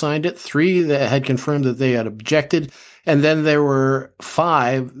they had signed it, 3 that had confirmed that they had objected, and then there were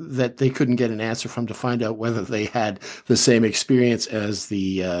 5 that they couldn't get an answer from to find out whether they had the same experience as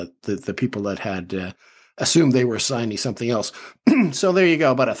the people that had assumed they were signing something else. So there you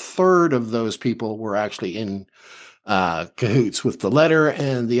go. About a third of those people were actually in cahoots with the letter,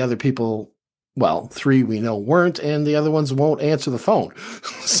 and the other people, 3 we know weren't, and the other ones won't answer the phone.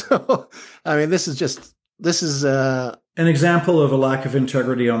 So, I mean, this is an example of a lack of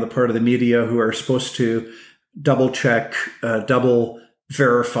integrity on the part of the media, who are supposed to double check, double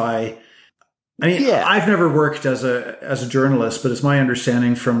verify. I mean, yeah. I've never worked as a journalist, but it's my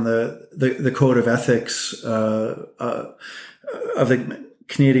understanding from the code of ethics of the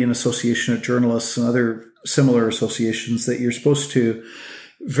Canadian Association of Journalists and other similar associations that you're supposed to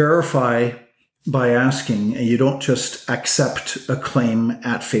verify by asking, and you don't just accept a claim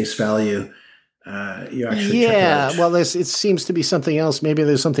at face value. You actually check it out. Well, it seems to be something else. Maybe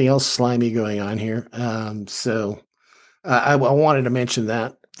there's something else slimy going on here. So I wanted to mention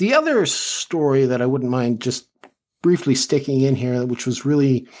that. The other story that I wouldn't mind just briefly sticking in here, which was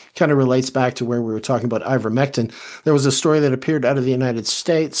really kind of relates back to where we were talking about ivermectin. There was a story that appeared out of the United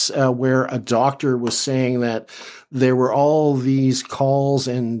States where a doctor was saying that there were all these calls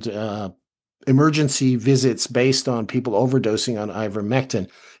and emergency visits based on people overdosing on ivermectin.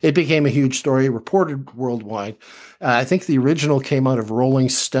 It became a huge story, reported worldwide. I think the original came out of Rolling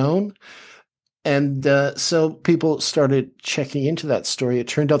Stone. And so people started checking into that story. It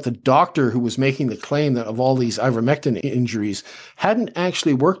turned out the doctor who was making the claim that of all these ivermectin injuries hadn't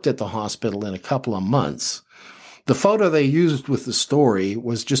actually worked at the hospital in a couple of months. The photo they used with the story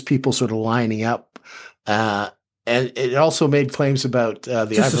was just people sort of lining up And it also made claims about the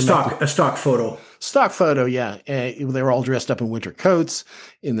just a stock photo. Stock photo, yeah. They were all dressed up in winter coats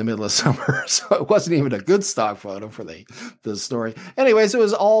in the middle of summer, so it wasn't even a good stock photo for the story. Anyways, it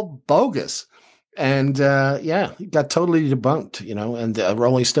was all bogus. And it got totally debunked, and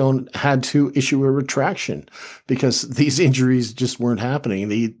Rolling Stone had to issue a retraction because these injuries just weren't happening.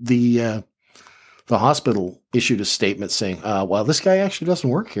 The hospital issued a statement saying, well, this guy actually doesn't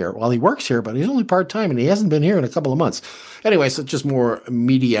work here. Well, he works here, but he's only part-time and he hasn't been here in a couple of months. Anyway, so just more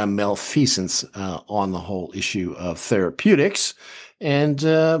media malfeasance on the whole issue of therapeutics and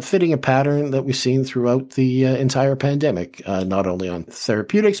fitting a pattern that we've seen throughout the entire pandemic, not only on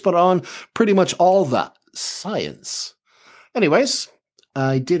therapeutics, but on pretty much all the science. Anyways,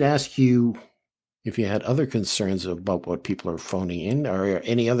 I did ask you if you had other concerns about what people are phoning in, or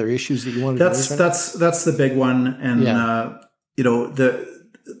any other issues that you wanted to raise? That's the big one. And,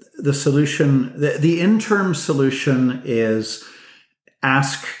 the solution, the interim solution is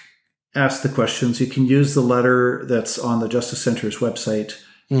ask the questions. You can use the letter that's on the Justice Centre's website,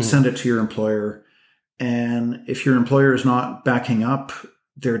 send it to your employer. And if your employer is not backing up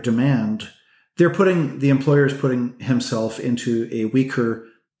their demand, the employer is putting himself into a weaker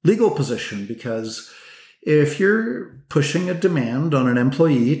legal position, because if you're pushing a demand on an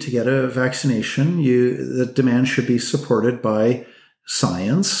employee to get a vaccination, the demand should be supported by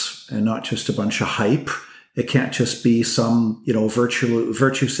science and not just a bunch of hype. It can't just be some,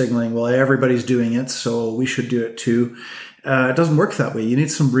 virtue signaling. Well, everybody's doing it, so we should do it too. It doesn't work that way. You need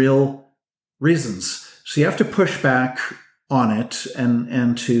some real reasons. So you have to push back on it,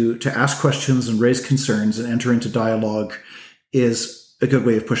 and to ask questions and raise concerns and enter into dialogue is a good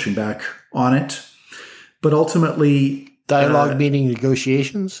way of pushing back on it. But ultimately, dialogue meaning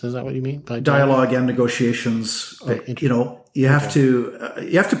negotiations. Is that what you mean by dialogue and negotiations? You have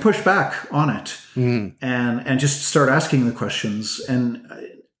to push back on it and just start asking the questions. And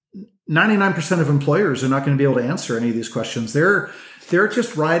 99% of employers are not going to be able to answer any of these questions. They're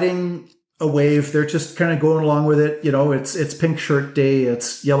just riding a wave. They're just kind of going along with it. It's pink shirt day,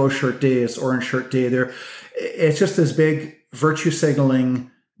 it's yellow shirt day, it's orange shirt day. It's just this big virtue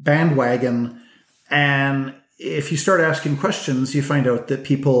signaling bandwagon. And if you start asking questions, you find out that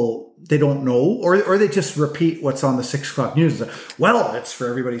people, they don't know, or they just repeat what's on the 6 o'clock news. Well, it's for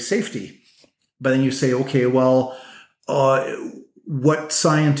everybody's safety. But then you say, okay, well, what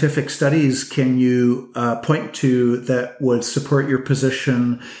scientific studies can you point to that would support your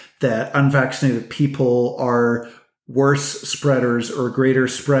position that unvaccinated people are worse spreaders or greater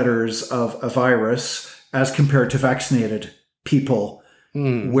spreaders of a virus as compared to vaccinated people?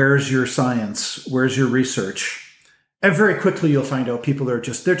 Where's your science? Where's your research? And very quickly you'll find out people they're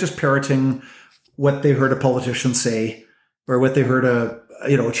just parroting what they heard a politician say, or what they heard a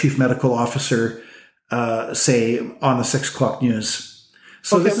chief medical officer say on the 6 o'clock news.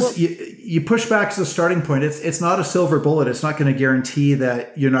 So you push back as a starting point. It's not a silver bullet. It's not going to guarantee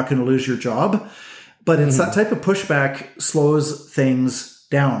that you're not going to lose your job, but it's that type of pushback slows things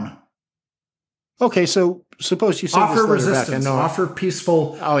down. Okay, so suppose you send offer resistance, offer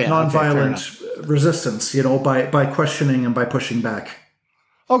peaceful, nonviolent resistance, by questioning and by pushing back.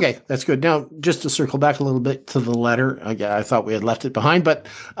 Okay, that's good. Now, just to circle back a little bit to the letter, I thought we had left it behind, but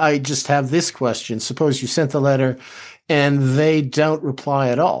I just have this question. Suppose you sent the letter and they don't reply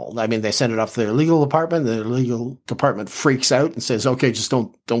at all. I mean, they send it off to their legal department. The legal department freaks out and says, okay, just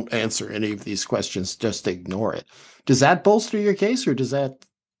don't answer any of these questions. Just ignore it. Does that bolster your case, or does that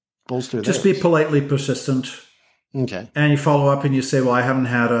bolster just theirs? Be politely persistent. Okay. And you follow up and you say, well, I haven't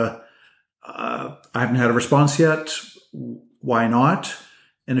had a response yet. Why not?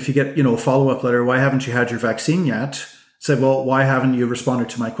 And if you get, a follow-up letter, why haven't you had your vaccine yet? Say, well, why haven't you responded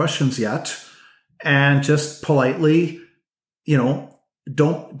to my questions yet? And just politely,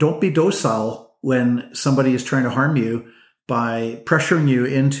 don't be docile when somebody is trying to harm you by pressuring you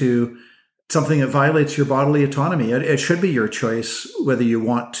into something that violates your bodily autonomy. It should be your choice whether you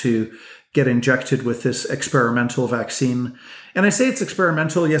want to get injected with this experimental vaccine. And I say it's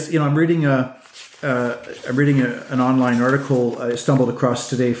experimental. Yes, I'm reading an online article I stumbled across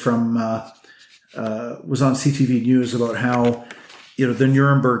today from was on CTV News about how the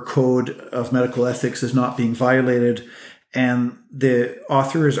Nuremberg Code of Medical Ethics is not being violated, and the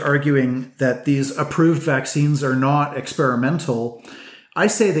author is arguing that these approved vaccines are not experimental. I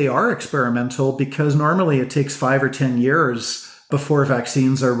say they are experimental because normally it takes 5 or 10 years before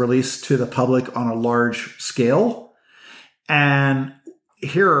vaccines are released to the public on a large scale. And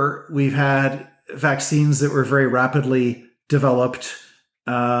here we've had vaccines that were very rapidly developed,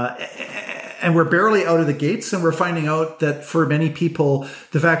 and we're barely out of the gates. And we're finding out that for many people,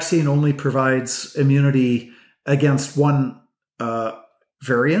 the vaccine only provides immunity against one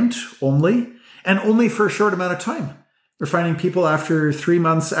variant only, and only for a short amount of time. We're finding people after 3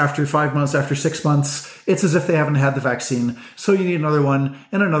 months, after 5 months, after 6 months, it's as if they haven't had the vaccine. So you need another one,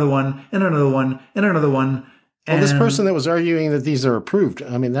 and another one, and another one, and another one. Well, this person that was arguing that these are approved,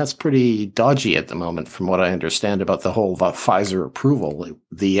 I mean, that's pretty dodgy at the moment, from what I understand about the whole Pfizer approval.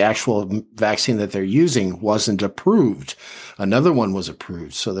 The actual vaccine that they're using wasn't approved. Another one was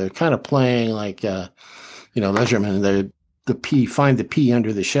approved. So they're kind of playing like, measurement, the P, find the P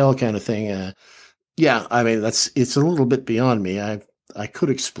under the shell kind of thing. Yeah, I mean, it's a little bit beyond me. I could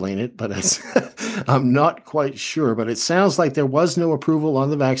explain it, but I'm not quite sure. But it sounds like there was no approval on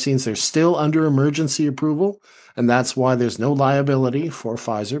the vaccines. They're still under emergency approval, and that's why there's no liability for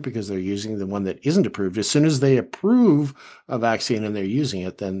Pfizer, because they're using the one that isn't approved. As soon as they approve a vaccine and they're using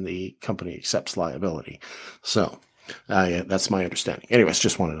it, then the company accepts liability. So yeah, that's my understanding. Anyways,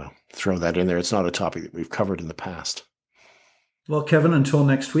 just wanted to throw that in there. It's not a topic that we've covered in the past. Well, Kevin, until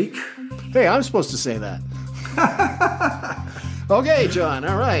next week. Hey, I'm supposed to say that. Okay, John.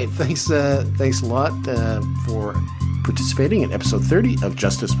 All right. Thanks a lot for participating in episode 30 of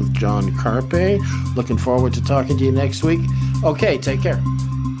Justice with John Carpe. Looking forward to talking to you next week. Okay, take care.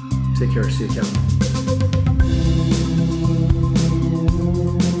 Take care. See you, Kevin.